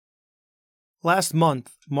Last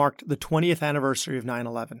month marked the 20th anniversary of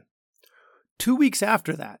 9/11. 2 weeks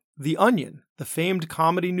after that, The Onion, the famed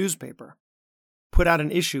comedy newspaper, put out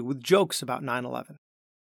an issue with jokes about 9/11.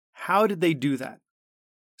 How did they do that?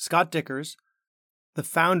 Scott Dikkers, the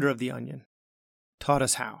founder of The Onion, taught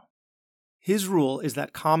us how. His rule is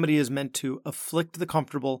that comedy is meant to afflict the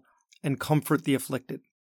comfortable and comfort the afflicted.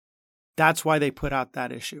 That's why they put out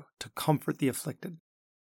that issue, to comfort the afflicted.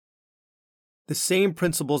 The same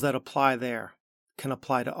principles that apply there can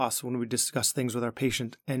apply to us when we discuss things with our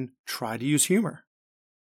patient and try to use humor.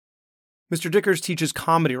 Mr. Dikkers teaches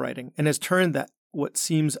comedy writing and has turned that what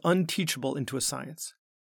seems unteachable into a science.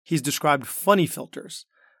 He's described funny filters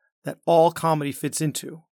that all comedy fits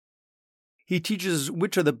into. He teaches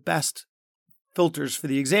which are the best filters for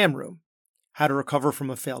the exam room, how to recover from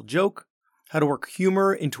a failed joke, how to work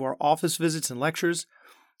humor into our office visits and lectures,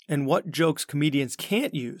 and what jokes comedians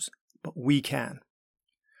can't use, but we can.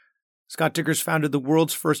 Scott Dikkers founded the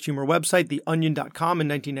world's first humor website, theonion.com, in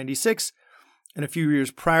 1996, and a few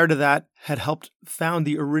years prior to that had helped found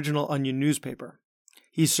the original Onion newspaper.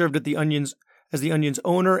 He served at as the Onion's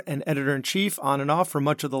owner and editor-in-chief on and off for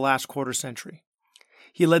much of the last quarter century.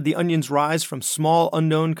 He led the Onion's rise from small,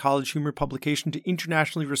 unknown college humor publication to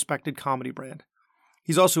internationally respected comedy brand.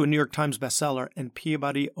 He's also a New York Times bestseller and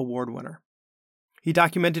Peabody Award winner. He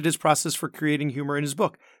documented his process for creating humor in his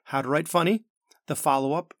book, How to Write Funny, the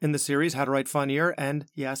follow-up in the series, How to Write Funnier, and,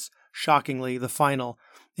 yes, shockingly, the final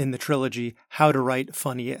in the trilogy, How to Write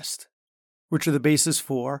Funniest, which are the basis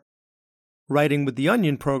for Writing with the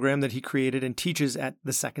Onion program that he created and teaches at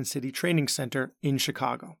the Second City Training Center in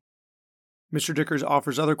Chicago. Mr. Dikkers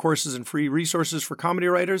offers other courses and free resources for comedy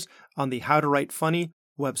writers on the How to Write Funny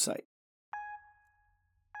website.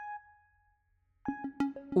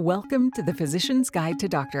 Welcome to the Physician's Guide to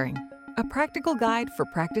Doctoring, a practical guide for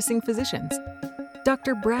practicing physicians.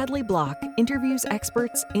 Dr. Bradley Block interviews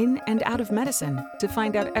experts in and out of medicine to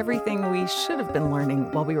find out everything we should have been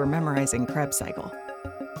learning while we were memorizing Krebs cycle.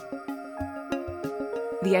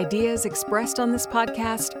 The ideas expressed on this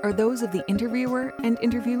podcast are those of the interviewer and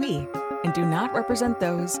interviewee and do not represent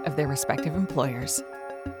those of their respective employers.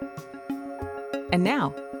 And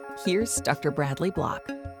now, here's Dr. Bradley Block.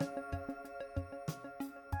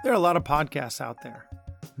 There are a lot of podcasts out there.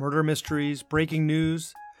 Murder mysteries, breaking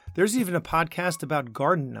news. There's even a podcast about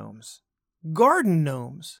garden gnomes. Garden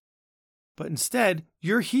gnomes! But instead,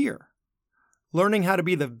 you're here, learning how to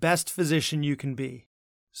be the best physician you can be.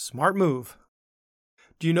 Smart move.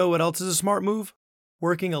 Do you know what else is a smart move?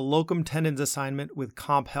 Working a locum tenens assignment with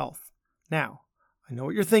Comp Health. Now, I know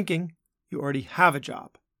what you're thinking. You already have a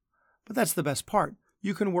job. But that's the best part.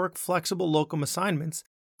 You can work flexible locum assignments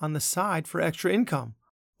on the side for extra income.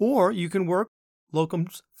 Or you can work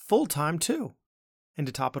locums full-time too. And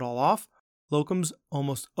to top it all off, locums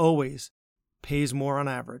almost always pays more on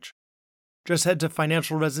average. Just head to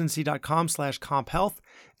financialresidency.com/comphealth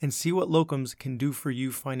and see what locums can do for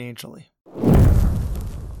you financially.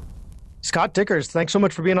 Scott Dikkers, thanks so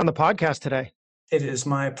much for being on the podcast today. It is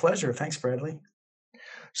my pleasure. Thanks, Bradley.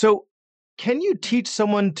 So, can you teach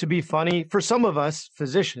someone to be funny? For some of us,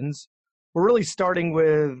 physicians, we're really starting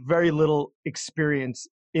with very little experience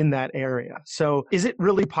in that area. So is it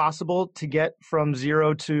really possible to get from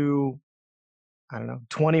 0 to,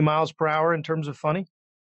 20 miles per hour in terms of funny?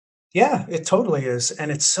 Yeah, it totally is. And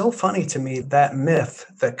it's so funny to me that myth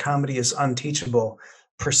that comedy is unteachable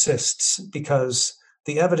persists because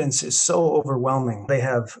the evidence is so overwhelming. They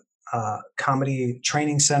have comedy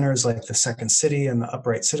training centers like the Second City and the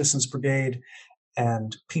Upright Citizens Brigade,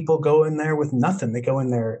 and people go in there with nothing. They go in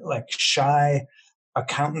there like shy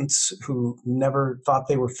accountants who never thought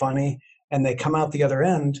they were funny, and they come out the other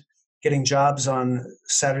end getting jobs on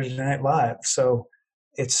Saturday Night Live. So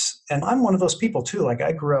and I'm one of those people too. Like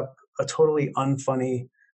I grew up a totally unfunny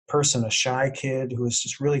person, a shy kid who was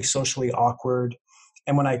just really socially awkward.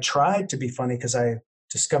 And when I tried to be funny, because I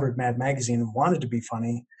discovered Mad Magazine and wanted to be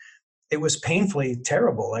funny, it was painfully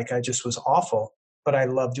terrible. Like I just was awful, but I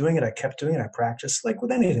loved doing it. I kept doing it. I practiced. Like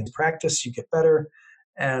with anything, practice, you get better.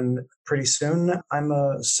 And pretty soon I'm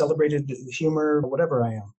a celebrated humor, whatever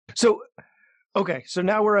I am. So, okay. So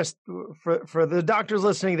now for the doctors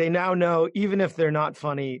listening, they now know even if they're not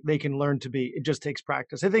funny, they can learn to be. It just takes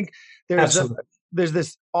practice. I think there's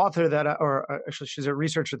this author actually she's a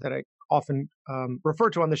researcher that I often refer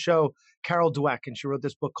to on the show, Carol Dweck, and she wrote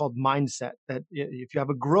this book called Mindset, that if you have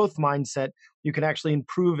a growth mindset, you can actually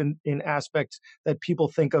improve in aspects that people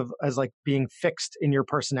think of as like being fixed in your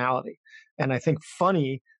personality. And I think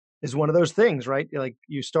funny is one of those things, right? Like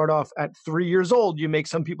you start off at 3 years old, you make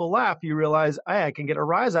some people laugh, you realize, I can get a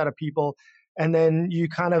rise out of people. And then you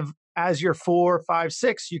kind of as you're 4, 5,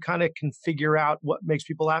 6, you kind of can figure out what makes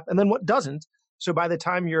people laugh and then what doesn't. So by the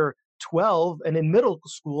time you're 12 and in middle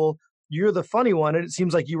school, you're the funny one. And it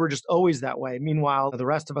seems like you were just always that way. Meanwhile, the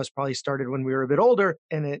rest of us probably started when we were a bit older,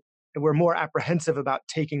 and we're more apprehensive about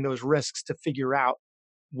taking those risks to figure out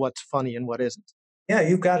what's funny and what isn't. Yeah,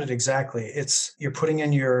 you've got it exactly. You're putting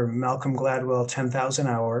in your Malcolm Gladwell 10,000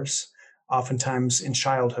 hours, oftentimes in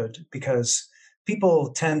childhood, because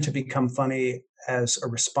people tend to become funny as a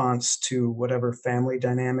response to whatever family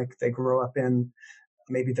dynamic they grow up in.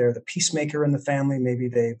 Maybe they're the peacemaker in the family. Maybe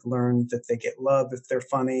they've learned that they get love if they're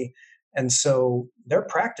funny. And so they're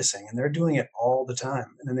practicing and they're doing it all the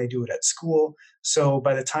time. And then they do it at school. So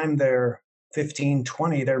by the time they're 15,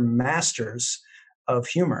 20, they're masters of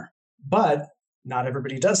humor. But not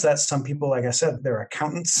everybody does that. Some people, like I said, they're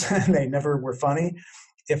accountants and they never were funny.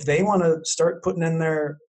 If they want to start putting in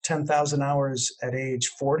their 10,000 hours at age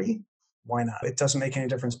 40, why not? It doesn't make any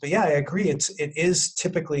difference. But yeah, I agree. It is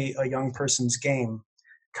typically a young person's game,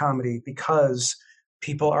 comedy, because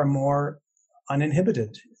people are more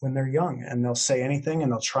uninhibited when they're young and they'll say anything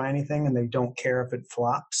and they'll try anything and they don't care if it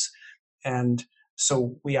flops. And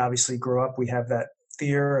so we obviously grow up, we have that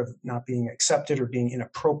fear of not being accepted or being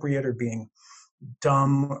inappropriate or being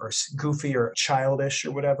dumb or goofy or childish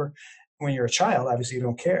or whatever. When you're a child, obviously you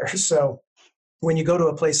don't care. So when you go to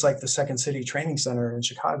a place like the Second City Training Center in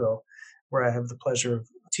Chicago, where I have the pleasure of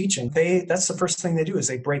teaching, that's the first thing they do is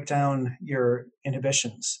they break down your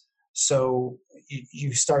inhibitions. So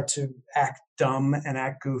you start to act dumb and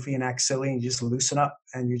act goofy and act silly and you just loosen up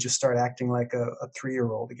and you just start acting like a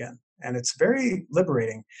 3-year-old again. And it's very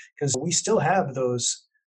liberating because we still have those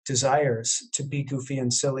desires to be goofy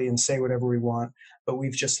and silly and say whatever we want, but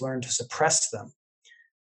we've just learned to suppress them.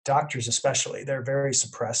 Doctors especially, they're very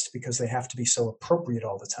suppressed because they have to be so appropriate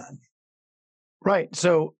all the time. Right.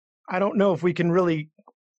 So I don't know if we can really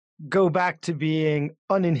go back to being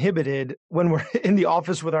uninhibited when we're in the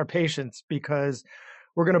office with our patients, because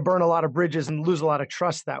we're going to burn a lot of bridges and lose a lot of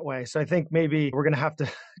trust that way. So I think maybe we're going to have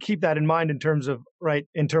to keep that in mind in terms of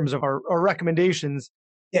our recommendations.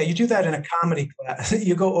 Yeah, you do that in a comedy class.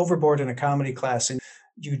 You go overboard in a comedy class and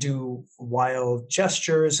you do wild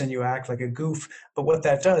gestures and you act like a goof. But what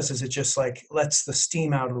that does is it just like lets the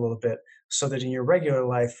steam out a little bit so that in your regular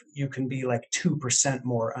life, you can be like 2%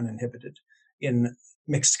 more uninhibited in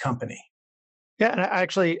mixed company. Yeah. And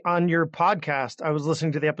actually on your podcast, I was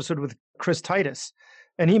listening to the episode with Chris Titus,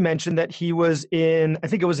 and he mentioned that he was in, I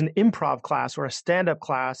think it was an improv class or a stand-up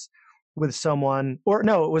class with someone, or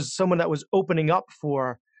no, it was someone that was opening up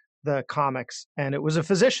for the comics, and it was a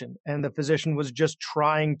physician, and the physician was just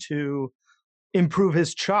trying to improve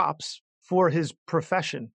his chops for his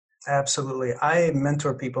profession. Absolutely. I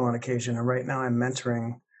mentor people on occasion, and right now I'm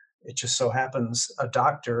mentoring, it just so happens, a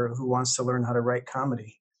doctor who wants to learn how to write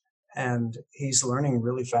comedy, and he's learning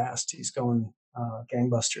really fast. He's going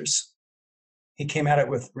gangbusters. He came at it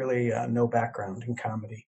with really no background in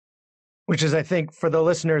comedy. Which is, I think, for the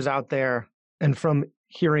listeners out there, and from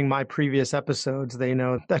hearing my previous episodes, they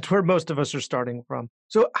know that's where most of us are starting from.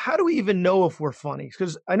 So how do we even know if we're funny?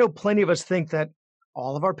 Because I know plenty of us think that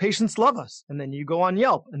all of our patients love us. And then you go on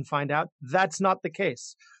Yelp and find out that's not the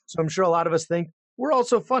case. So I'm sure a lot of us think we're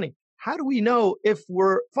also funny. How do we know if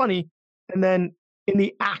we're funny? And then in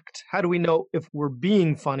the act, how do we know if we're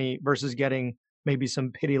being funny versus getting maybe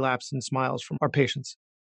some pity laughs and smiles from our patients?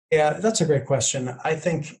 Yeah, that's a great question. I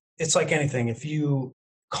think it's like anything. If you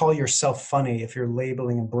call yourself funny, if you're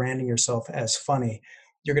labeling and branding yourself as funny,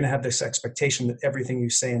 you're going to have this expectation that everything you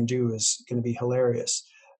say and do is going to be hilarious.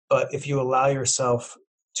 But if you allow yourself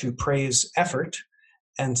to praise effort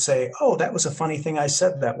and say, oh, that was a funny thing I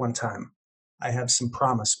said that one time, I have some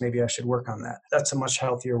promise, maybe I should work on that. That's a much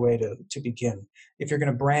healthier way to begin. If you're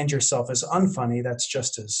going to brand yourself as unfunny, that's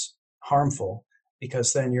just as harmful,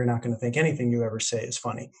 because then you're not going to think anything you ever say is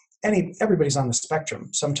funny. Everybody's on the spectrum.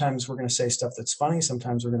 Sometimes we're going to say stuff that's funny.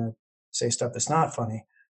 Sometimes we're going to say stuff that's not funny.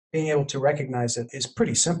 Being able to recognize it is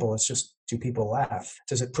pretty simple. It's just, do people laugh?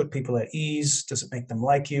 Does it put people at ease? Does it make them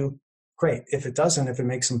like you? Great. If it doesn't, if it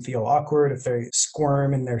makes them feel awkward, if they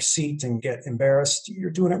squirm in their seat and get embarrassed,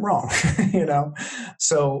 you're doing it wrong, you know?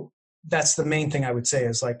 So that's the main thing I would say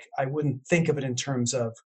is like, I wouldn't think of it in terms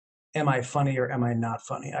of, am I funny or am I not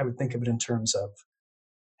funny? I would think of it in terms of,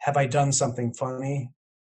 have I done something funny?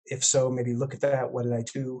 If so, maybe look at that. What did I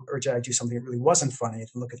do? Or did I do something that really wasn't funny? And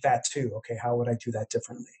look at that too. Okay, how would I do that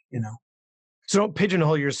differently? You know? So don't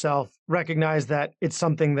pigeonhole yourself. Recognize that it's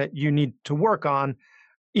something that you need to work on.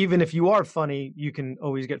 Even if you are funny, you can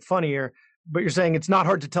always get funnier. But you're saying it's not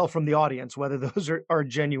hard to tell from the audience whether those are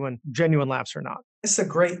genuine laughs or not.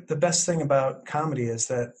 The best thing about comedy is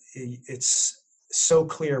that so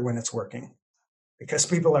clear when it's working because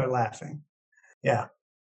people are laughing. Yeah.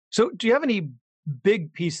 So do you have any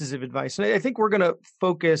big pieces of advice? And I think we're going to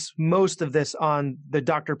focus most of this on the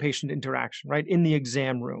doctor-patient interaction, right, in the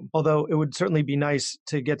exam room, although it would certainly be nice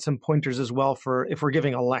to get some pointers as well for if we're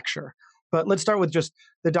giving a lecture. But let's start with just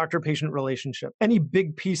the doctor-patient relationship. Any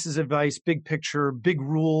big pieces of advice, big picture, big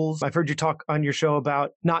rules? I've heard you talk on your show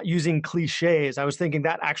about not using cliches. I was thinking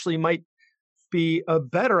that actually might be a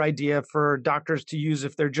better idea for doctors to use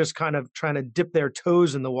if they're just kind of trying to dip their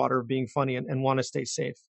toes in the water of being funny and want to stay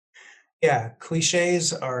safe. Yeah,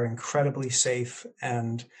 cliches are incredibly safe,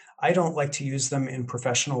 and I don't like to use them in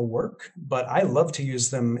professional work, but I love to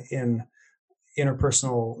use them in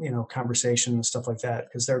interpersonal, conversation and stuff like that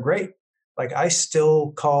because they're great. Like I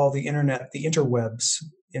still call the internet the interwebs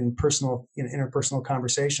in interpersonal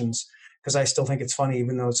conversations because I still think it's funny,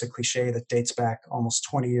 even though it's a cliche that dates back almost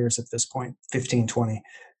 20 years at this point, 15, 20.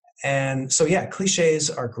 And so, yeah,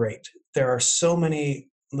 cliches are great. There are so many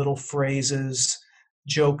little phrases,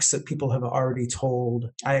 jokes that people have already told.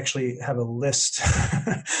 I actually have a list.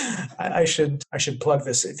 I should plug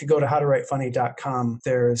this. If you go to howtowritefunny.com,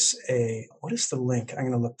 there's what is the link? I'm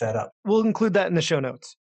going to look that up. We'll include that in the show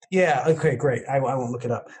notes. Yeah. Okay, great. I won't look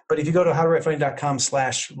it up. But if you go to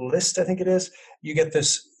howtowritefunny.com/list, I think it is, you get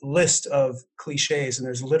this list of cliches, and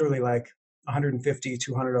there's literally like 150,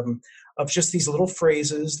 200 of them, of just these little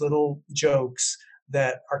phrases, little jokes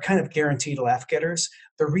that are kind of guaranteed laugh getters.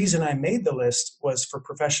 The reason I made the list was for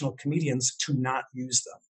professional comedians to not use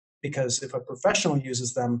them. Because if a professional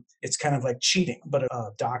uses them, it's kind of like cheating. But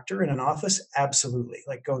a doctor in an office, absolutely.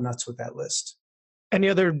 Like go nuts with that list. Any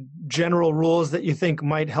other general rules that you think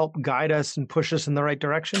might help guide us and push us in the right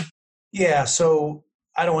direction? Yeah, so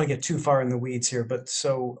I don't want to get too far in the weeds here, but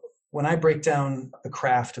so when I break down the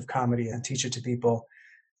craft of comedy and teach it to people,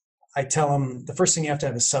 I tell them the first thing you have to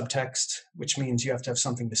have is subtext, which means you have to have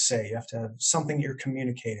something to say. You have to have something you're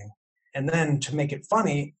communicating. And then to make it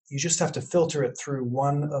funny, you just have to filter it through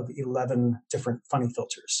one of 11 different funny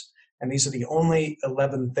filters. And these are the only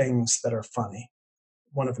 11 things that are funny.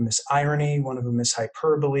 One of them is irony. One of them is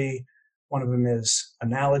hyperbole. One of them is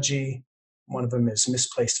analogy. One of them is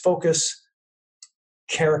misplaced focus,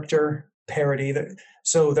 character, parody.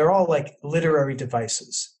 So they're all like literary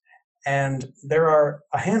devices. And there are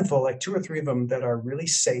a handful, like 2 or 3 of them that are really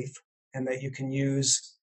safe and that you can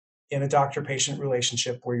use in a doctor-patient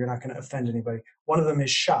relationship where you're not going to offend anybody. One of them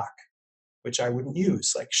is shock, which I wouldn't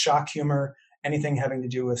use, like shock humor, anything having to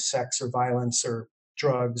do with sex or violence or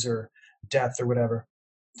drugs or death or whatever.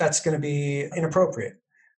 That's going to be inappropriate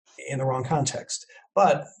in the wrong context.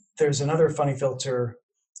 But there's another funny filter,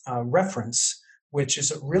 reference, which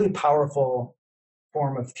is a really powerful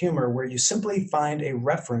form of humor where you simply find a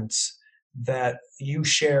reference that you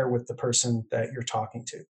share with the person that you're talking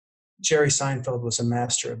to. Jerry Seinfeld was a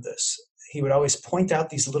master of this. He would always point out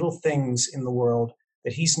these little things in the world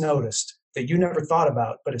that he's noticed that you never thought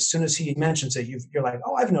about, but as soon as he mentions it, you're like,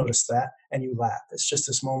 oh, I've noticed that, and you laugh. It's just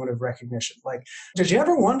this moment of recognition. Like, did you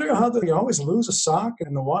ever wonder how you always lose a sock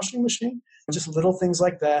in the washing machine? Just little things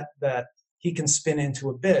like that he can spin into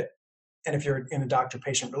a bit. And if you're in a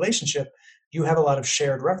doctor-patient relationship, you have a lot of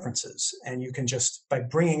shared references, and you can just, by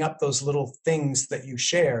bringing up those little things that you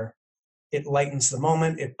share, it lightens the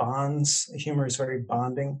moment, it bonds. Humor is very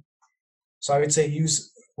bonding. So I would say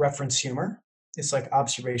use reference humor. It's like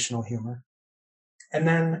observational humor. And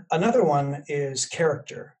then another one is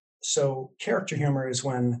character. So character humor is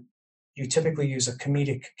when you typically use a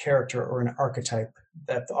comedic character or an archetype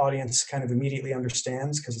that the audience kind of immediately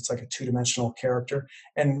understands because it's like a 2-dimensional character.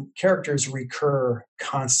 And characters recur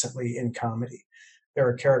constantly in comedy. There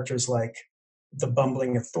are characters like the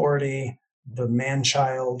bumbling authority, the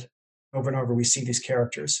man-child. Over and over, we see these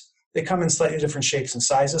characters. They come in slightly different shapes and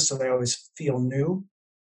sizes, so they always feel new.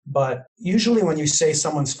 But usually when you say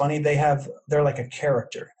someone's funny, they're like a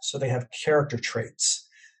character. So they have character traits.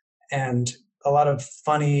 And a lot of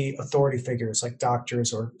funny authority figures like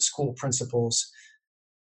doctors or school principals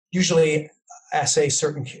usually essay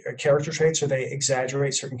certain character traits, or they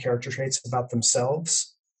exaggerate certain character traits about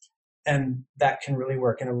themselves. And that can really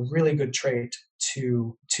work. And a really good trait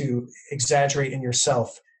to exaggerate in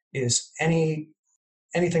yourself is anything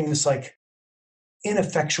that's like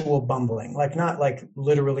ineffectual bumbling, like not like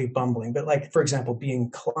literally bumbling, but like, for example,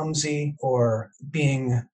 being clumsy or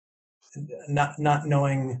being not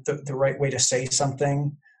knowing the right way to say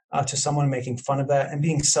something to someone, making fun of that, and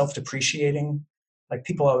being self-depreciating. Like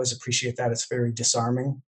people always appreciate that. It's very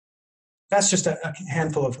disarming. That's just a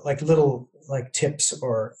handful of like little like tips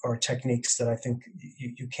or techniques that I think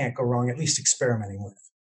you can't go wrong, at least experimenting with.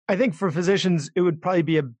 I think for physicians, it would probably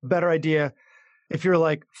be a better idea If you're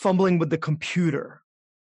like fumbling with the computer,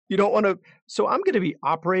 you don't want to. So I'm going to be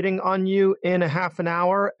operating on you in a half an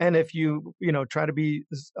hour. And if you try to be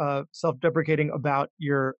self-deprecating about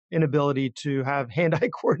your inability to have hand-eye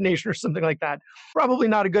coordination or something like that, probably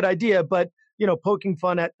not a good idea. But poking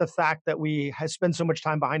fun at the fact that we spend so much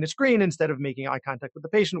time behind a screen instead of making eye contact with the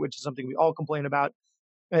patient, which is something we all complain about,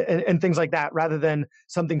 and things like that, rather than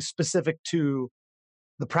something specific to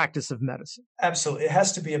the practice of medicine. Absolutely. It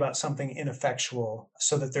has to be about something ineffectual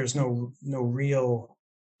so that there's no real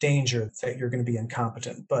danger that you're going to be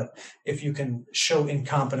incompetent. But if you can show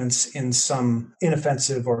incompetence in some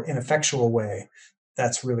inoffensive or ineffectual way,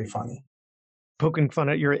 that's really funny. Poking fun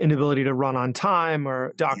at your inability to run on time,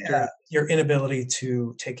 or your inability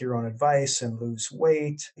to take your own advice and lose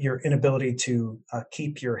weight, your inability to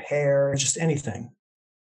keep your hair, just anything.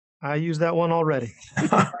 I used that one already. All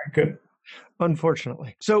right, good.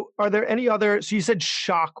 Unfortunately. So are there any other, so you said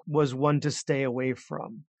shock was one to stay away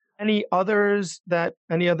from. Any other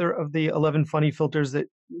of the 11 funny filters that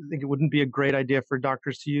you think it wouldn't be a great idea for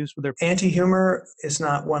doctors to use with their... Anti-humor is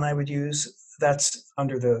not one I would use. That's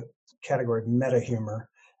under the category of meta-humor.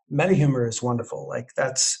 Meta-humor is wonderful. Like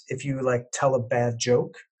that's if you like tell a bad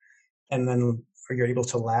joke and then you're able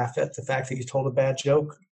to laugh at the fact that you told a bad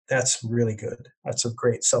joke. That's really good. That's a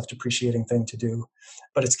great self-depreciating thing to do.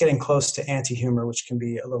 But it's getting close to anti-humor, which can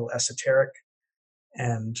be a little esoteric,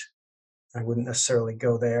 and I wouldn't necessarily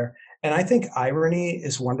go there. And I think irony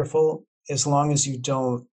is wonderful as long as your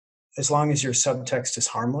subtext is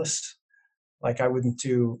harmless. Like I wouldn't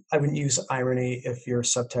use irony if your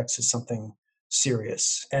subtext is something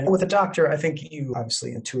serious. And with a doctor, I think you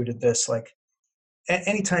obviously intuited this, like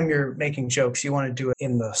anytime you're making jokes, you want to do it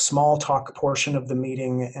in the small talk portion of the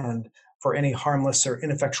meeting and for any harmless or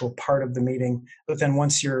ineffectual part of the meeting. But then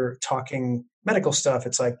once you're talking medical stuff,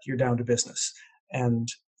 it's like you're down to business. And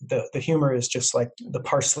the humor is just like the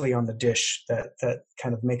parsley on the dish that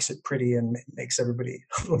kind of makes it pretty and makes everybody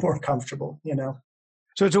a little more comfortable,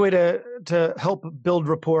 So it's a way to help build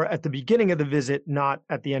rapport at the beginning of the visit, not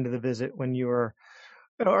at the end of the visit when you're...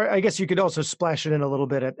 Or I guess you could also splash it in a little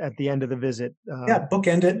bit at the end of the visit.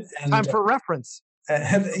 Bookend it. And, time for reference. And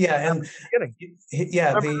time when you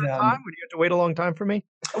have to wait a long time for me.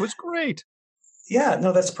 That was great. Yeah,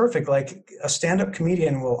 no, that's perfect. Like a stand-up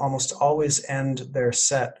comedian will almost always end their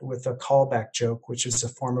set with a callback joke, which is a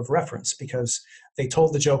form of reference because they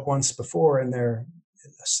told the joke once before in their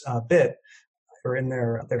bit or in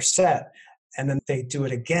their set. And then they do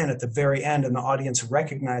it again at the very end and the audience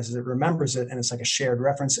recognizes it, remembers it, and it's like a shared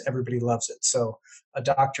reference. Everybody loves it. So a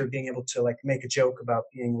doctor being able to like make a joke about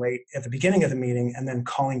being late at the beginning of the meeting and then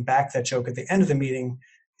calling back that joke at the end of the meeting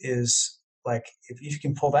is like, if you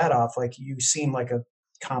can pull that off, like you seem like a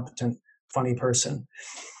competent, funny person.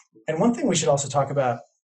 And one thing we should also talk about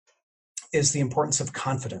is the importance of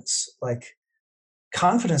confidence. Like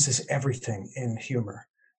confidence is everything in humor.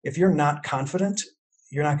 If you're not confident,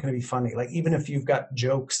 you're not going to be funny. Like even if you've got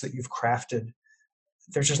jokes that you've crafted,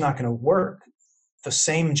 they're just not going to work. The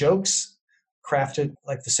same jokes crafted,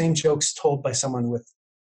 like the same jokes told by someone with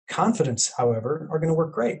confidence, however, are going to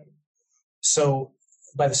work great. So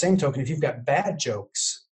by the same token, if you've got bad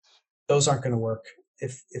jokes, those aren't going to work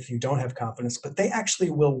if you don't have confidence, but they actually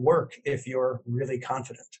will work if you're really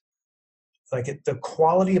confident. Like the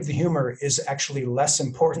quality of the humor is actually less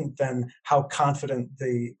important than how confident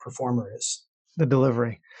the performer is. The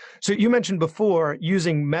delivery. So you mentioned before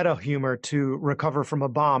using meta humor to recover from a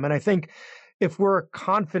bomb. And I think if we're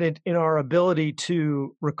confident in our ability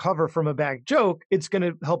to recover from a bad joke, it's going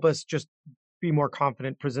to help us just be more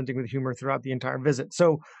confident presenting with humor throughout the entire visit.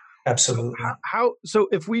 So absolutely. So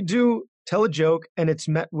if we do tell a joke and it's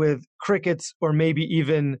met with crickets or maybe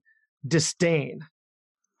even disdain,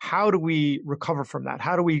 how do we recover from that?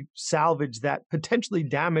 How do we salvage that potentially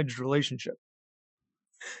damaged relationship?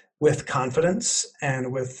 With confidence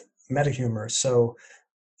and with meta humor. So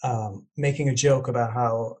making a joke about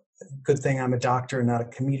how good thing I'm a doctor and not a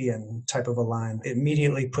comedian type of a line, it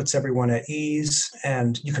immediately puts everyone at ease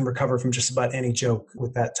and you can recover from just about any joke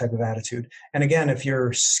with that type of attitude. And again, if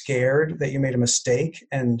you're scared that you made a mistake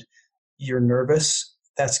and you're nervous,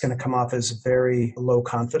 that's going to come off as very low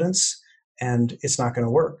confidence and it's not going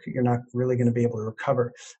to work. You're not really going to be able to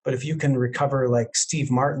recover. But if you can recover like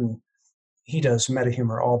Steve Martin, he does meta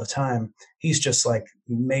humor all the time. He's just like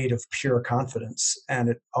made of pure confidence and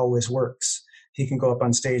it always works. He can go up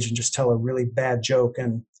on stage and just tell a really bad joke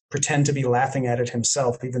and pretend to be laughing at it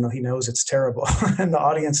himself, even though he knows it's terrible. And the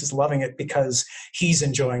audience is loving it because he's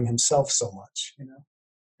enjoying himself so much,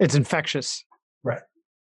 It's infectious. Right.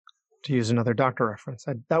 To use another doctor reference.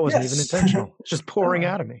 That wasn't even intentional. It's just pouring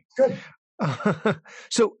out of me. Good.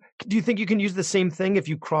 So Do you think you can use the same thing if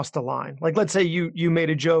you crossed a line? Like, let's say you made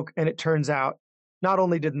a joke and it turns out not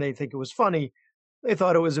only didn't they think it was funny, they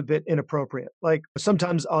thought it was a bit inappropriate. Like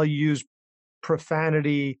sometimes I'll use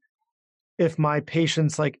profanity if my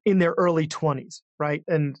patient's like in their early 20s, right?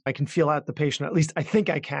 And I can feel out the patient, at least I think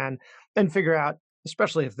I can, and figure out,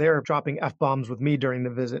 especially if they're dropping F-bombs with me during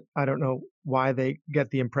the visit. I don't know why they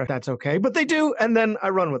get the impression that's okay, but they do. And then I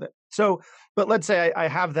run with it. So, but let's say I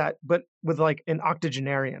have that, but with like an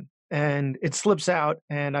octogenarian and it slips out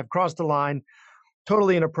and I've crossed the line,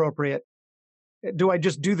 totally inappropriate. Do I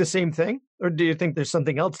just do the same thing? Or do you think there's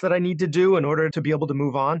something else that I need to do in order to be able to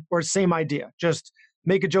move on? Or same idea, just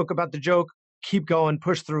make a joke about the joke, keep going,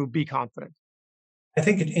 push through, be confident? I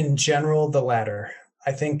think in general, the latter.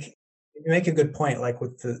 I think you make a good point, like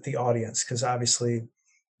with the audience, because obviously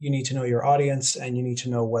you need to know your audience and you need to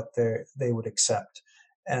know what they would accept.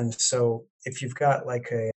 And so if you've got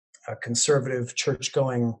like a conservative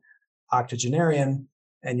church-going octogenarian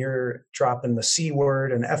and you're dropping the C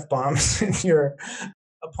word and F-bombs in your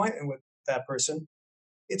appointment with that person,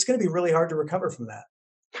 it's going to be really hard to recover from that.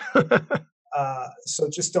 So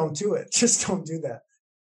just don't do it. Just don't do that.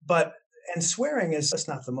 And swearing that's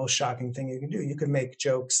not the most shocking thing you can do. You can make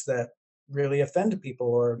jokes that really offend people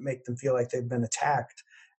or make them feel like they've been attacked.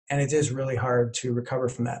 And it is really hard to recover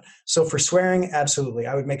from that. So for swearing, absolutely.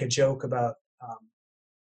 I would make a joke about,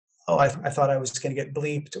 I thought I was going to get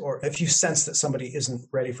bleeped. Or if you sense that somebody isn't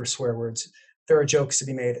ready for swear words, there are jokes to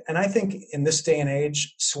be made. And I think in this day and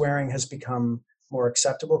age, swearing has become more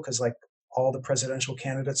acceptable because like all the presidential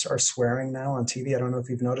candidates are swearing now on TV. I don't know if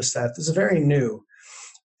you've noticed that. This is very new.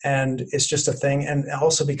 And it's just a thing. And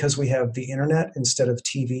also because we have the internet instead of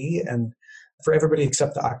TV, and for everybody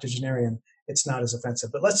except the octogenarian, it's not as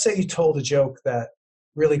offensive. But let's say you told a joke that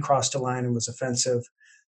really crossed a line and was offensive.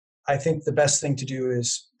 I think the best thing to do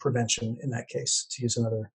is prevention in that case, to use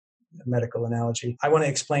another medical analogy. I want to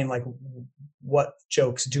explain like what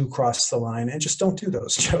jokes do cross the line and just don't do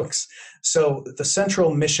those jokes. So the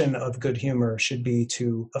central mission of good humor should be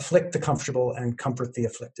to afflict the comfortable and comfort the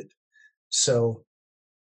afflicted. So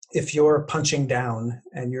if you're punching down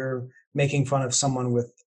and you're making fun of someone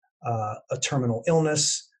with a terminal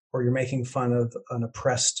illness, or you're making fun of an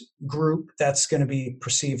oppressed group, that's going to be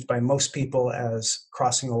perceived by most people as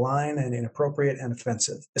crossing a line and inappropriate and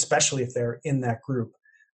offensive, especially if they're in that group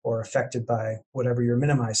or affected by whatever you're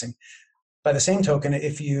minimizing. By the same token,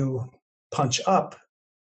 if you punch up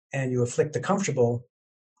and you afflict the comfortable,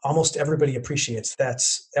 almost everybody appreciates that.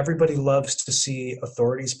 Everybody loves to see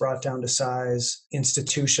authorities brought down to size,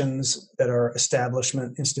 institutions that are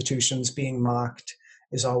establishment institutions being mocked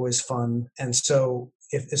is always fun. And so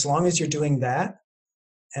as long as you're doing that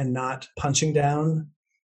and not punching down,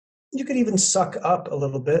 you could even suck up a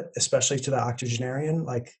little bit, especially to the octogenarian,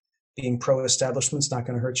 like being pro-establishment is not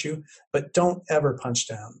going to hurt you, but don't ever punch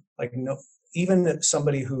down. Like no, even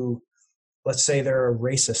somebody who, let's say they're a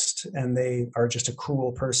racist and they are just a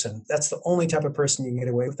cruel person. That's the only type of person you can get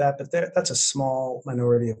away with that, but that's a small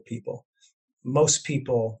minority of people. Most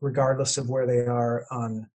people, regardless of where they are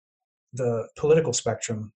on the political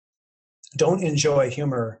spectrum, don't enjoy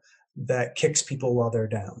humor that kicks people while they're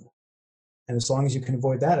down. And as long as you can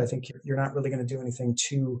avoid that, I think you're not really going to do anything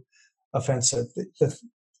too offensive. The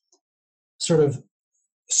sort of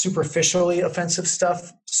superficially offensive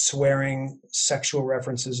stuff, swearing, sexual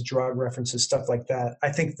references, drug references, stuff like that,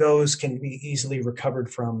 I think those can be easily recovered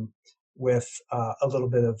from with a little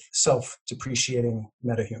bit of self-depreciating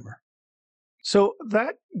meta-humor. So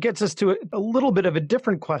that gets us to a little bit of a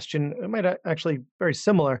different question. It might actually very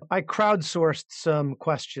similar. I crowdsourced some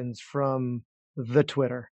questions from the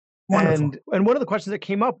Twitter. Wonderful. And one of the questions that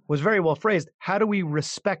came up was very well phrased. How do we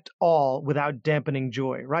respect all without dampening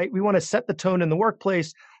joy, right? We want to set the tone in the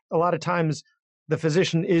workplace. A lot of times the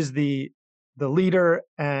physician is the leader.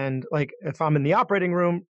 And like if I'm in the operating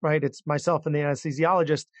room, right, it's myself and the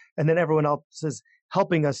anesthesiologist, and then everyone else is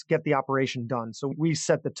helping us get the operation done. So we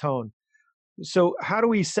set the tone. So how do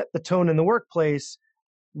we set the tone in the workplace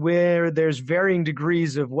where there's varying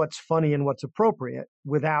degrees of what's funny and what's appropriate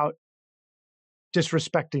without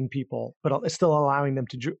disrespecting people, but still allowing them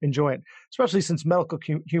to enjoy it, especially since medical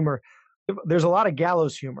humor, there's a lot of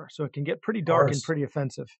gallows humor, so it can get pretty dark and pretty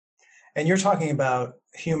offensive. And you're talking about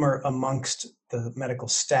humor amongst the medical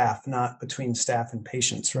staff, not between staff and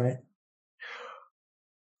patients, right?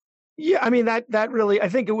 Yeah, I mean, that really, I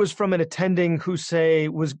think it was from an attending who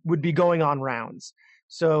would be going on rounds.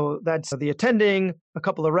 So that's the attending, a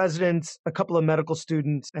couple of residents, a couple of medical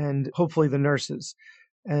students, and hopefully the nurses.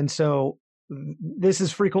 And so this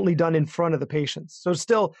is frequently done in front of the patients. So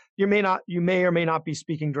still, you may or may not be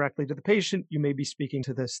speaking directly to the patient. You may be speaking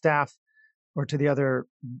to the staff. or to the other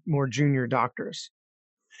more junior doctors?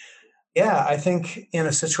 Yeah, I think in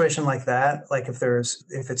a situation like that, like if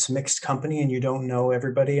it's mixed company and you don't know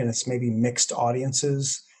everybody and it's maybe mixed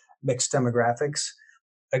audiences, mixed demographics,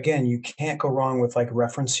 again, you can't go wrong with like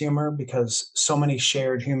reference humor because so many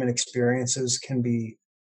shared human experiences can be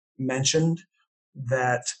mentioned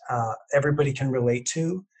that everybody can relate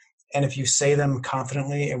to. And if you say them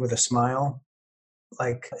confidently and with a smile,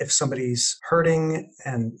 like if somebody's hurting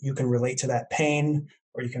and you can relate to that pain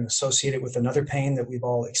or you can associate it with another pain that we've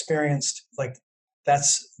all experienced, like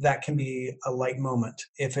that can be a light moment.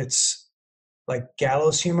 If it's like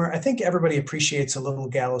gallows humor, I think everybody appreciates a little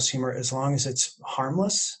gallows humor as long as it's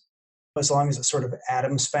harmless, as long as it's sort of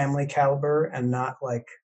Addams Family caliber and not like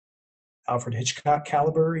Alfred Hitchcock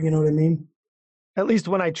caliber, you know what I mean? At least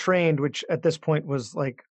when I trained, which at this point was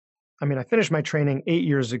like, I mean, I finished my training 8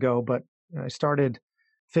 years ago, but I started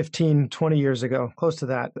 15, 20 years ago, close to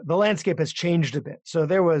that. The landscape has changed a bit. So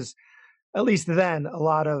there was, at least then, a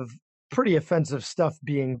lot of pretty offensive stuff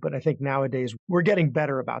but I think nowadays we're getting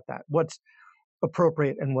better about that. What's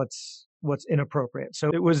appropriate and what's inappropriate. So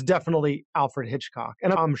it was definitely Alfred Hitchcock.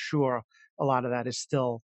 And I'm sure a lot of that is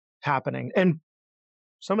still happening. And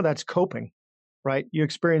some of that's coping, right? You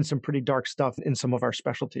experience some pretty dark stuff in some of our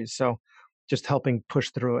specialties. So just helping push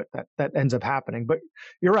through it, that ends up happening. But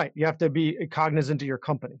you're right. You have to be cognizant of your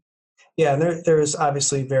company. Yeah, and there's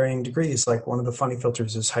obviously varying degrees. Like one of the funny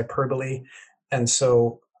filters is hyperbole. And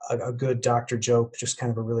so a good doctor joke, just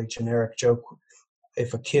kind of a really generic joke,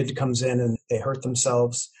 if a kid comes in and they hurt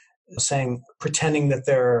themselves, pretending that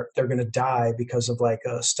they're going to die because of like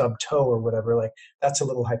a stubbed toe or whatever, like that's a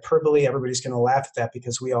little hyperbole. Everybody's going to laugh at that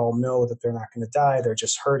because we all know that they're not going to die, they're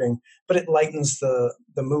just hurting. But it lightens the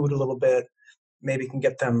mood a little bit, maybe can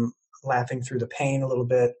get them laughing through the pain a little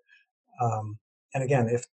bit. And again,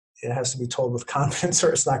 if it has to be told with confidence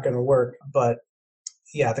or it's not going to work. But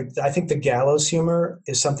yeah, I think the gallows humor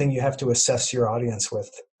is something you have to assess your audience with.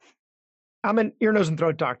 I'm an ear, nose, and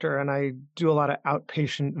throat doctor, and I do a lot of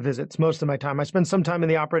outpatient visits most of my time. I spend some time in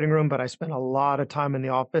the operating room, but I spend a lot of time in the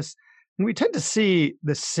office. And we tend to see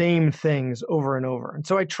the same things over and over. And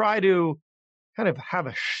so I try to kind of have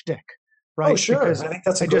a shtick, right? Oh, sure. Because I think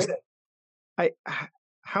that's a great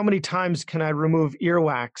how many times can I remove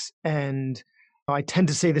earwax? And I tend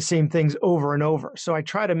to say the same things over and over. So I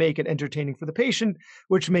try to make it entertaining for the patient,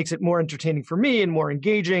 which makes it more entertaining for me and more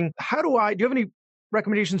engaging. Do you have any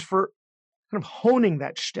recommendations for kind of honing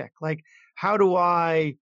that shtick? Like, how do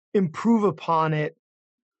I improve upon it?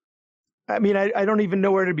 I mean, I don't even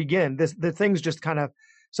know where to begin. The things just kind of,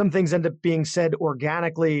 some things end up being said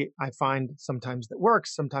organically. I find sometimes that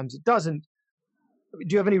works, sometimes it doesn't.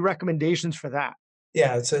 Do you have any recommendations for that?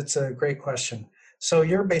 Yeah, it's a great question. So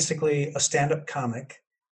you're basically a stand-up comic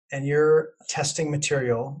and you're testing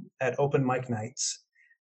material at open mic nights.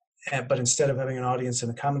 But instead of having an audience in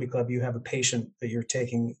a comedy club, you have a patient that you're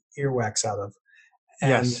taking earwax out of.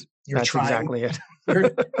 And yes, that's exactly it.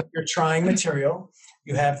 you're trying material.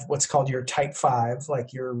 You have what's called your type 5,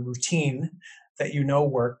 like your routine that you know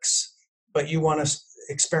works, but you want to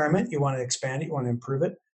experiment, you want to expand it, you want to improve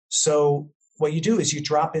it. So what you do is you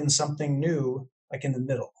drop in something new, like in the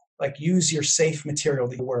middle, like use your safe material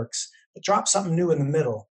that works, but drop something new in the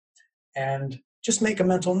middle and just make a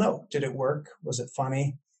mental note. Did it work? Was it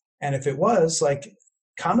funny? And if it was, like,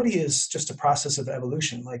 comedy is just a process of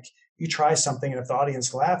evolution. Like, you try something and if the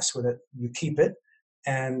audience laughs with it, you keep it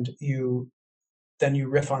and then you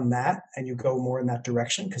riff on that and you go more in that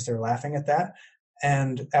direction because they're laughing at that.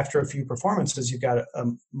 And after a few performances, you've got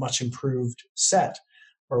a much improved set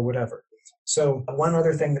or whatever. So one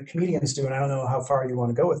other thing that comedians do, and I don't know how far you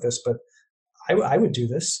want to go with this, but I would do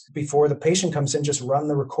this before the patient comes in, just run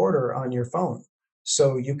the recorder on your phone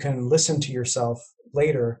so you can listen to yourself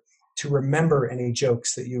later to remember any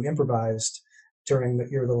jokes that you improvised during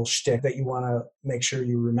your little shtick that you want to make sure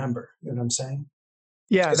you remember. You know what I'm saying?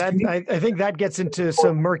 Yeah, I think that gets into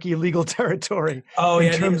some murky legal territory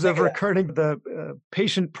in terms of recording the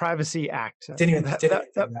Patient Privacy Act. Didn't even think of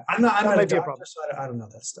that. I'm not a doctor, so I don't know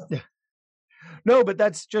that stuff. Yeah. No, but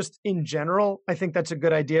that's just in general. I think that's a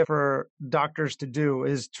good idea for doctors to do,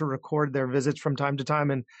 is to record their visits from time to time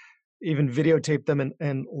and even videotape them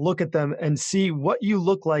and look at them and see what you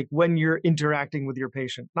look like when you're interacting with your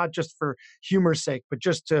patient, not just for humor's sake, but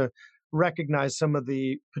just to recognize some of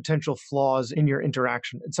the potential flaws in your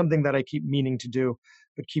interaction. It's something that I keep meaning to do,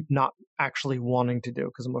 but keep not actually wanting to do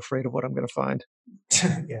because I'm afraid of what I'm going to find.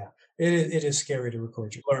 Yeah, it is scary to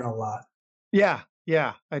record. You learn a lot. Yeah.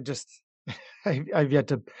 I've yet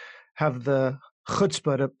to have the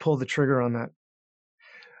chutzpah to pull the trigger on that.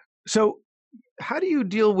 So how do you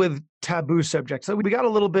deal with taboo subjects? So we got a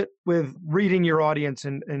little bit with reading your audience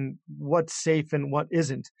and what's safe and what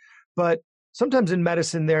isn't. But sometimes in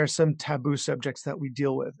medicine, there are some taboo subjects that we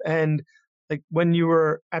deal with. And like when you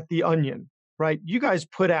were at The Onion, right, you guys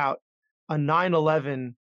put out a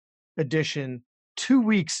 9/11 edition 2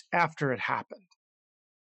 weeks after it happened,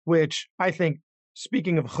 which I think,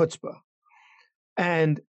 speaking of chutzpah,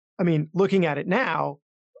 and I mean, looking at it now,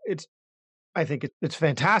 I think it's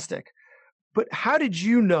fantastic. But how did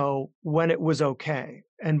you know when it was okay?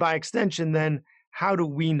 And by extension, then, how do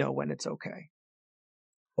we know when it's okay?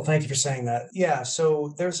 Well, thank you for saying that. Yeah,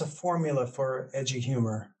 so there's a formula for edgy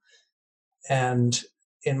humor. And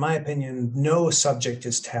in my opinion, no subject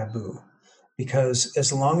is taboo because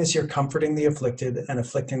as long as you're comforting the afflicted and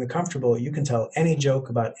afflicting the comfortable, you can tell any joke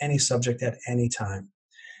about any subject at any time.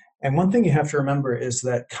 And one thing you have to remember is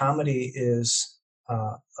that comedy is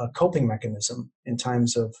a coping mechanism in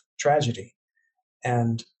times of tragedy.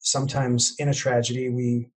 And sometimes in a tragedy,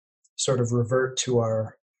 we sort of revert to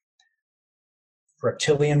our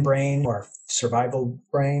reptilian brain, our survival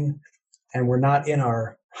brain, and we're not in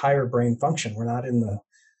our higher brain function. We're not in the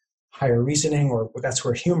higher reasoning, or that's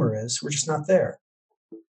where humor is. We're just not there.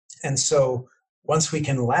 And so once we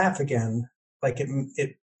can laugh again, like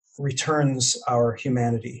it returns our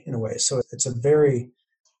humanity in a way. So it's a very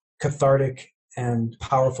cathartic and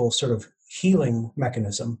powerful sort of healing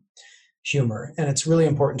mechanism, humor. And it's really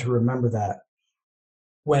important to remember that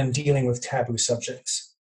when dealing with taboo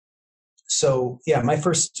subjects. So yeah, my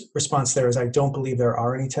first response there is I don't believe there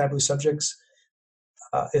are any taboo subjects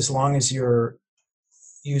as long as you're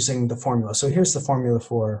using the formula. So here's the formula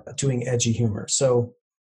for doing edgy humor. So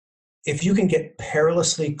if you can get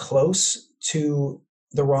perilously close to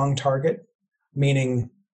the wrong target, meaning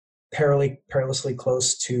perilously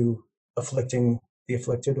close to afflicting the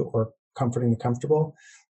afflicted or comforting the comfortable,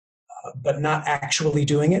 but not actually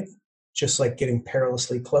doing it, just like getting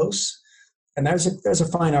perilously close. And there's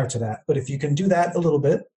a fine art to that. But if you can do that a little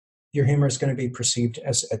bit, your humor is going to be perceived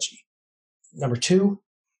as edgy. Number two,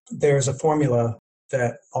 there's a formula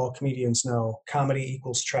that all comedians know: comedy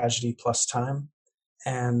equals tragedy plus time.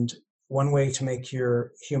 And one way to make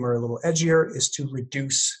your humor a little edgier is to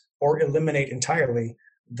reduce or eliminate entirely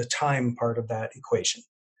the time part of that equation.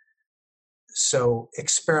 So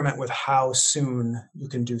experiment with how soon you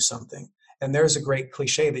can do something. And there's a great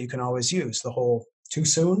cliche that you can always use, the whole too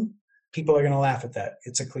soon. People are going to laugh at that.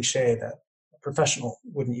 It's a cliche that a professional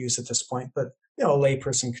wouldn't use at this point, but a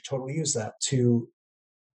layperson could totally use that to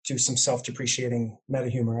do some self-depreciating meta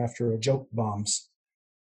humor after a joke bombs.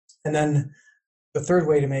 And then the third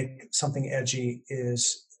way to make something edgy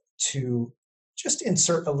is to just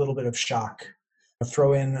insert a little bit of shock,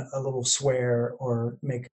 throw in a little swear or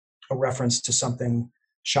make a reference to something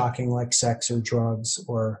shocking like sex or drugs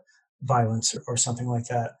or violence or something like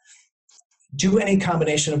that. Do any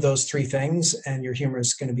combination of those three things and your humor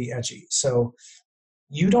is going to be edgy. So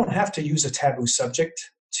you don't have to use a taboo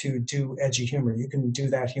subject to do edgy humor. You can do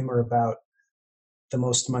that humor about the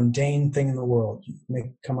most mundane thing in the world. You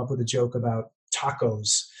may come up with a joke about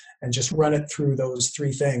tacos and just run it through those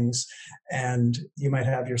three things, and you might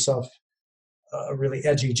have yourself a really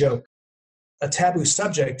edgy joke. A taboo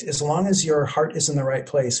subject, as long as your heart is in the right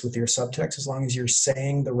place with your subtext, as long as you're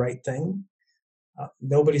saying the right thing,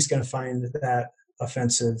 nobody's going to find that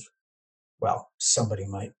offensive. Well, somebody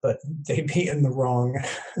might, but they'd be in the wrong,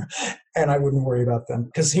 and I wouldn't worry about them.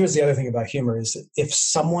 Because here's the other thing about humor is that if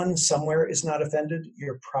someone somewhere is not offended,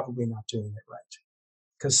 you're probably not doing it right.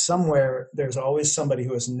 Because somewhere, there's always somebody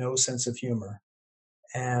who has no sense of humor.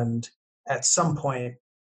 And at some point,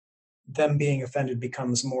 them being offended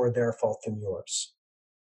becomes more their fault than yours.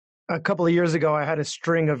 A couple of years ago, I had a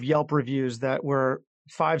string of Yelp reviews that were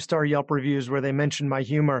 5-star Yelp reviews where they mentioned my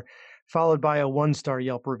humor, followed by a 1-star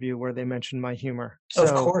Yelp review where they mentioned my humor. So,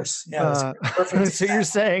 of course. Yeah, that's perfect. So you're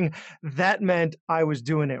saying that meant I was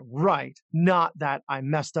doing it right, not that I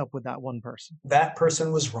messed up with that one person. That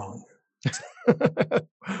person was wrong.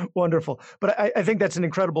 Wonderful. But I think that's an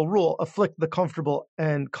incredible rule. Afflict the comfortable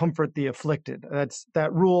and comfort the afflicted. That's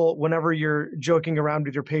that rule whenever you're joking around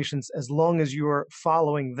with your patients, as long as you're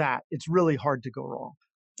following that, it's really hard to go wrong.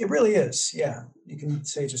 It really is. Yeah. You can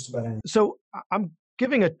say just about anything. So I'm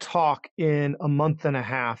giving a talk in a month and a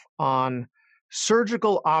half on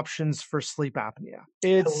surgical options for sleep apnea.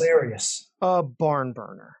 It's hilarious. A barn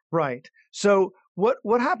burner. Right. So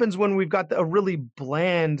what happens when we've got a really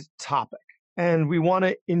bland topic and we want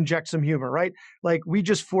to inject some humor, right? Like we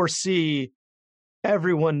just foresee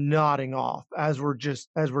everyone nodding off as we're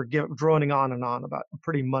droning on and on about a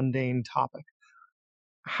pretty mundane topic.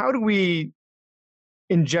 How do we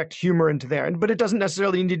inject humor into there? But it doesn't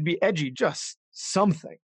necessarily need to be edgy, just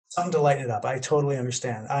something. Something to lighten it up. I totally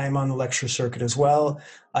understand. I'm on the lecture circuit as well.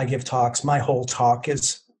 I give talks. My whole talk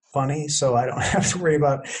is funny, so I don't have to worry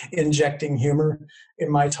about injecting humor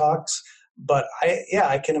in my talks. But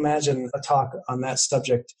I can imagine a talk on that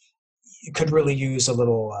subject. You could really use a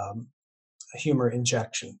little humor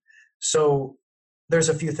injection. So there's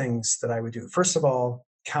a few things that I would do. First of all,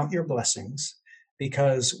 count your blessings,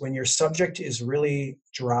 because when your subject is really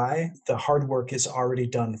dry, the hard work is already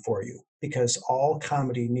done for you, because all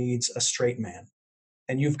comedy needs a straight man,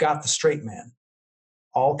 and you've got the straight man.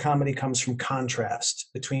 All comedy comes from contrast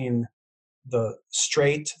between the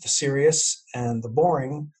straight, the serious, and the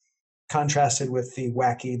boring, contrasted with the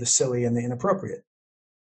wacky, the silly, and the inappropriate.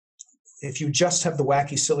 If you just have the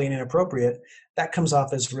wacky, silly, and inappropriate, that comes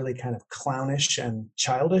off as really kind of clownish and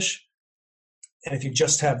childish. And if you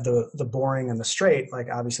just have the boring and the straight, like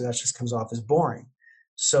obviously that just comes off as boring.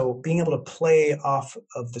 So being able to play off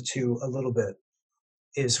of the two a little bit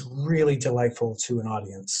is really delightful to an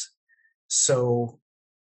audience. So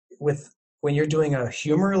when you're doing a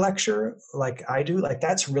humor lecture like I do, like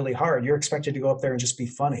that's really hard. You're expected to go up there and just be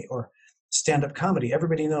funny. Or stand-up comedy.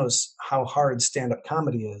 Everybody knows how hard stand-up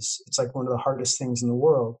comedy is. It's like one of the hardest things in the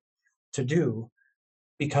world to do,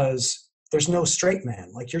 because there's no straight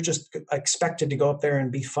man. Like you're just expected to go up there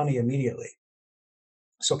and be funny immediately.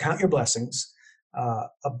 So count your blessings.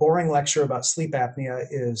 A boring lecture about sleep apnea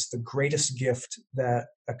is the greatest gift that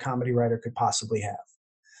a comedy writer could possibly have,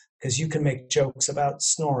 because you can make jokes about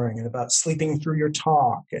snoring and about sleeping through your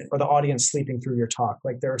talk, or the audience sleeping through your talk.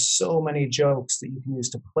 Like there are so many jokes that you can use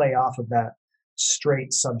to play off of that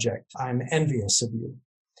straight subject. I'm envious of you.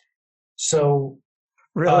 So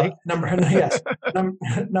Really?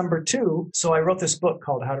 Number two, so I wrote this book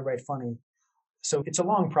called How to Write Funny. So it's a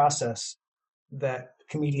long process that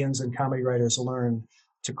comedians and comedy writers learn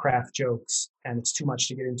to craft jokes, and it's too much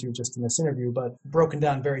to get into just in this interview, but broken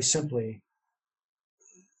down very simply,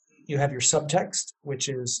 you have your subtext, which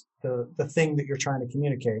is the thing that you're trying to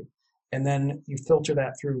communicate. And then you filter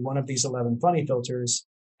that through one of these 11 funny filters,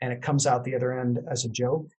 and it comes out the other end as a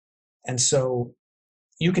joke. And so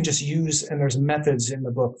you can just use, and there's methods in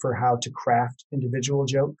the book for how to craft individual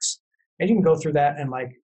jokes. And you can go through that and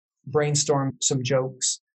like brainstorm some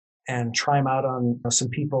jokes and try them out on some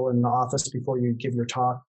people in the office before you give your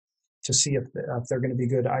talk to see if they're going to be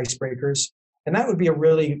good icebreakers. And that would be a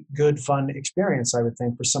really good, fun experience, I would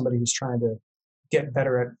think, for somebody who's trying to get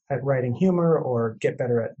better at writing humor or get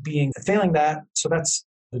better at failing that. So that's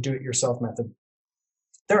the do-it-yourself method.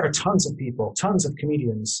 There are tons of people, tons of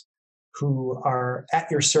comedians who are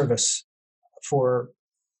at your service for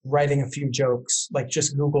writing a few jokes. Like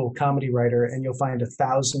just Google comedy writer and you'll find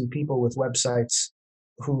 1,000 people with websites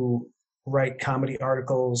who write comedy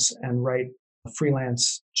articles and write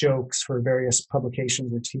freelance jokes for various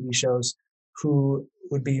publications or TV shows, who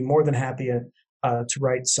would be more than happy to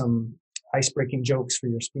write some ice-breaking jokes for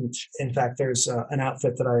your speech. In fact, there's an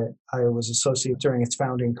outfit that I was associated during its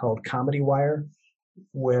founding called Comedy Wire,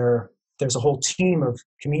 where there's a whole team of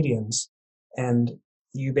comedians, and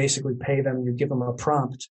you basically pay them, you give them a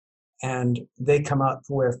prompt, and they come up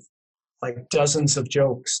with like dozens of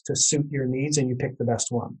jokes to suit your needs, and you pick the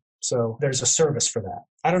best one. So there's a service for that.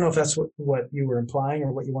 I don't know if that's what you were implying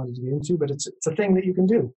or what you wanted to get into, but it's a thing that you can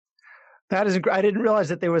do. That is, I didn't realize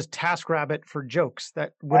that there was TaskRabbit for jokes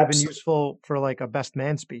that would have been useful for like a best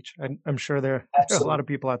man speech. I'm sure there are a lot of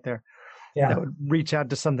people out there that would reach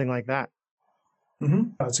out to something like that.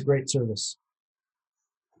 Mm-hmm. That's a great service.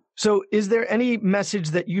 So is there any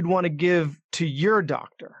message that you'd want to give to your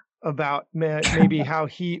doctor about maybe how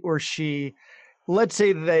he or she, let's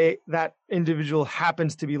say that individual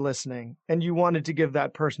happens to be listening, and you wanted to give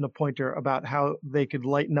that person a pointer about how they could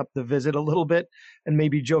lighten up the visit a little bit and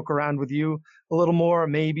maybe joke around with you a little more,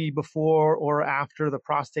 maybe before or after the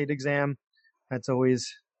prostate exam? That's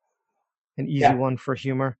always an easy one for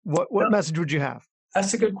humor. What message would you have?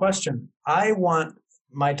 That's a good question. I want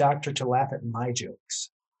my doctor to laugh at my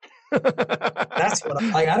jokes. That's what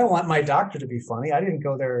I don't want my doctor to be funny. I didn't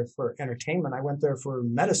go there for entertainment. I went there for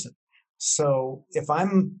medicine. So if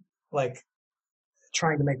I'm like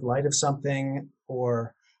trying to make light of something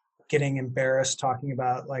or getting embarrassed talking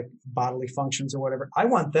about like bodily functions or whatever, I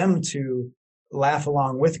want them to laugh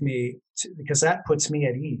along with me because that puts me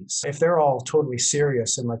at ease. If they're all totally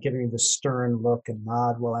serious and like giving me this stern look and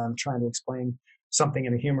nod while I'm trying to explain something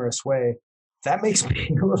in a humorous way, that makes me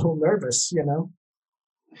a little nervous, you know?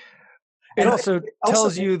 It also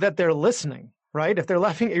tells you that they're listening, right? If they're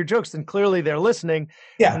laughing at your jokes, then clearly they're listening.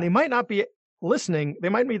 Yeah. And they might not be listening. They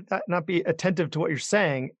might not be attentive to what you're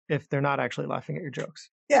saying if they're not actually laughing at your jokes.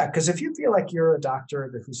 Yeah, because if you feel like you're a doctor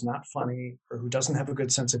who's not funny or who doesn't have a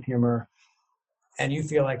good sense of humor, and you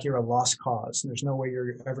feel like you're a lost cause and there's no way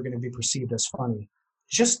you're ever going to be perceived as funny,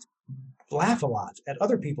 just laugh a lot at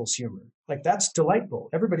other people's humor. Like, that's delightful.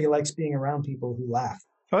 Everybody likes being around people who laugh.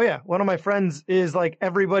 Oh, yeah. One of my friends is like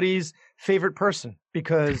everybody's favorite person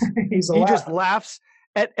because he just laughs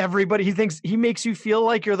at everybody. He makes you feel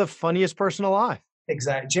like you're the funniest person alive.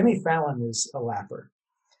 Exactly. Jimmy Fallon is a laugher.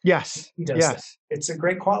 Yes. He does that. It's a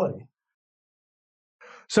great quality.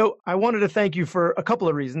 So I wanted to thank you for a couple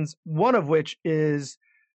of reasons. One of which is,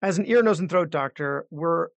 as an ear, nose, and throat doctor,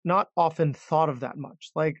 we're not often thought of that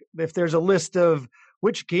much. Like, if there's a list of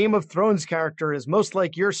which Game of Thrones character is most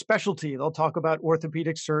like your specialty, they'll talk about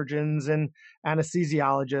orthopedic surgeons and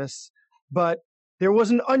anesthesiologists. But there was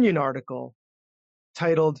an Onion article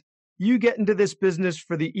titled, "You Get Into This Business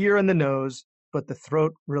for the Ear and the Nose, but the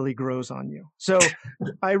Throat Really Grows on You." So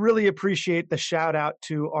I really appreciate the shout out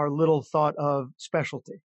to our little thought of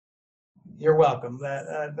specialty. You're welcome.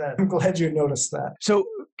 I'm glad you noticed that. So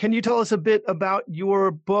can you tell us a bit about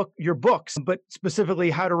your books, but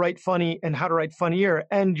specifically How to Write Funny and How to Write Funnier,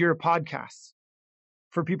 and your podcasts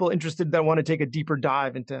for people interested that want to take a deeper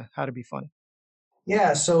dive into how to be funny?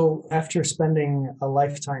 Yeah. So after spending a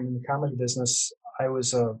lifetime in the comedy business, I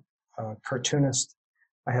was a cartoonist.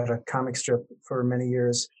 I had a comic strip for many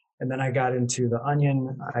years, and then I got into The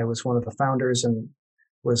Onion. I was one of the founders and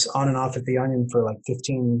was on and off at The Onion for like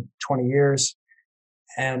 15, 20 years.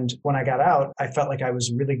 And when I got out, I felt like I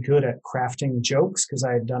was really good at crafting jokes because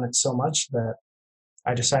I had done it so much that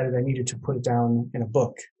I decided I needed to put it down in a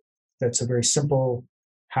book. That's a very simple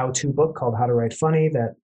how-to book called How to Write Funny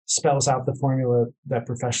that spells out the formula that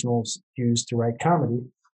professionals use to write comedy.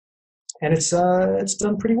 And it's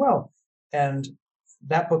done pretty well. And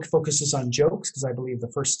that book focuses on jokes because I believe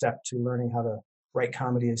the first step to learning how to write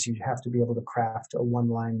comedy is you have to be able to craft a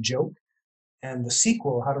one-line joke. And the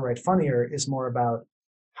sequel, How to Write Funnier, is more about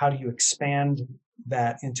how do you expand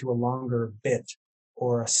that into a longer bit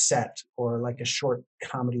or a set or like a short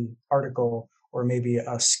comedy article or maybe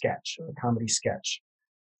a sketch, a comedy sketch.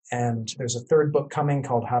 And there's a third book coming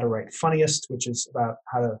called How to Write Funniest, which is about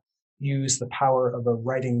how to use the power of a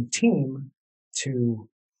writing team to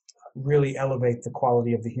really elevate the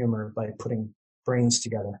quality of the humor by putting brains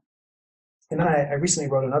together. And then I recently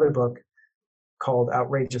wrote another book called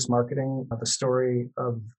Outrageous Marketing, the story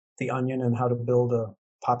of The Onion and how to build a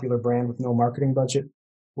popular brand with no marketing budget,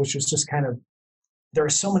 which was just kind of, there are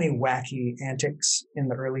so many wacky antics in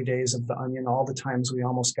the early days of The Onion, all the times we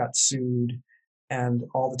almost got sued and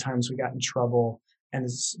all the times we got in trouble. And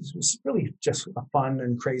it was really just a fun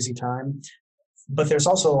and crazy time. But there's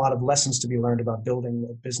also a lot of lessons to be learned about building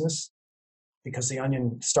a business because The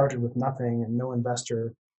Onion started with nothing and no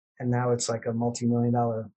investor. And now it's like a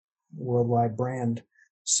multi-million-dollar worldwide brand.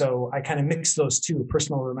 So I kind of mix those two,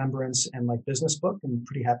 personal remembrance and like business book. I'm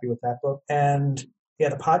pretty happy with that book. And yeah,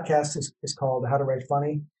 the podcast is called How to Write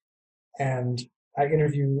Funny. And I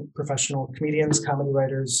interview professional comedians, comedy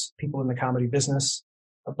writers, people in the comedy business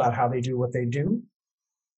about how they do what they do.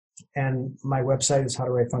 And my website is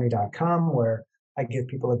howtowritefunny.com, where I give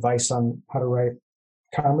people advice on how to write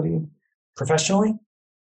comedy professionally.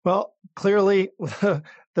 Well, clearly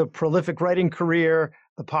the prolific writing career,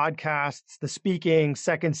 the podcasts, the speaking,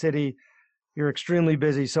 Second City, you're extremely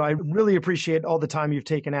busy. So I really appreciate all the time you've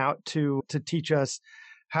taken out to teach us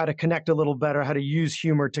how to connect a little better, how to use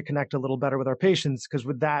humor to connect a little better with our patients, because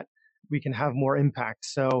with that, we can have more impact.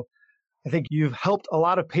 So I think you've helped a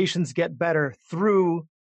lot of patients get better through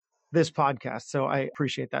this podcast. So I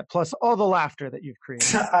appreciate that. Plus all the laughter that you've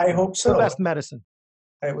created. I hope so. The best medicine.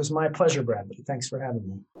 It was my pleasure, Bradley. Thanks for having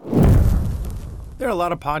me. There are a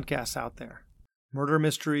lot of podcasts out there. Murder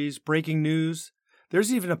mysteries, breaking news.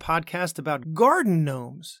 There's even a podcast about garden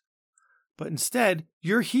gnomes. But instead,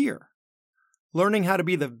 you're here, learning how to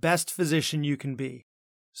be the best physician you can be.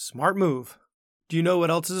 Smart move. Do you know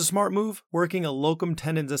what else is a smart move? Working a locum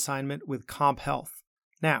tenens assignment with Comp Health.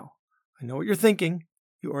 Now, I know what you're thinking.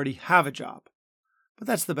 You already have a job. But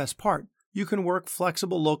that's the best part. You can work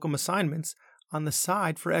flexible locum assignments on the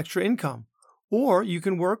side for extra income. Or you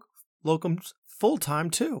can work locums full-time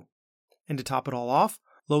too. And to top it all off,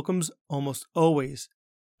 locums almost always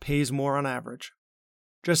pays more on average.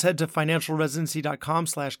 Just head to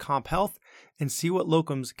financialresidency.com/comphealth and see what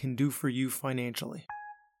locums can do for you financially.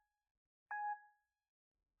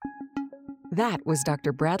 That was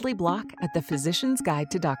Dr. Bradley Block at the Physician's Guide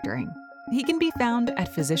to Doctoring. He can be found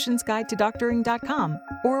at physiciansguidetodoctoring.com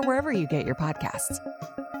or wherever you get your podcasts.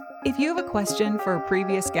 If you have a question for a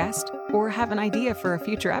previous guest or have an idea for a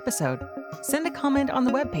future episode, send a comment on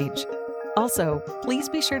the webpage. Also, please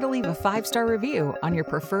be sure to leave a 5-star review on your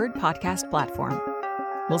preferred podcast platform.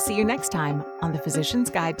 We'll see you next time on the Physician's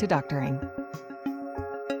Guide to Doctoring.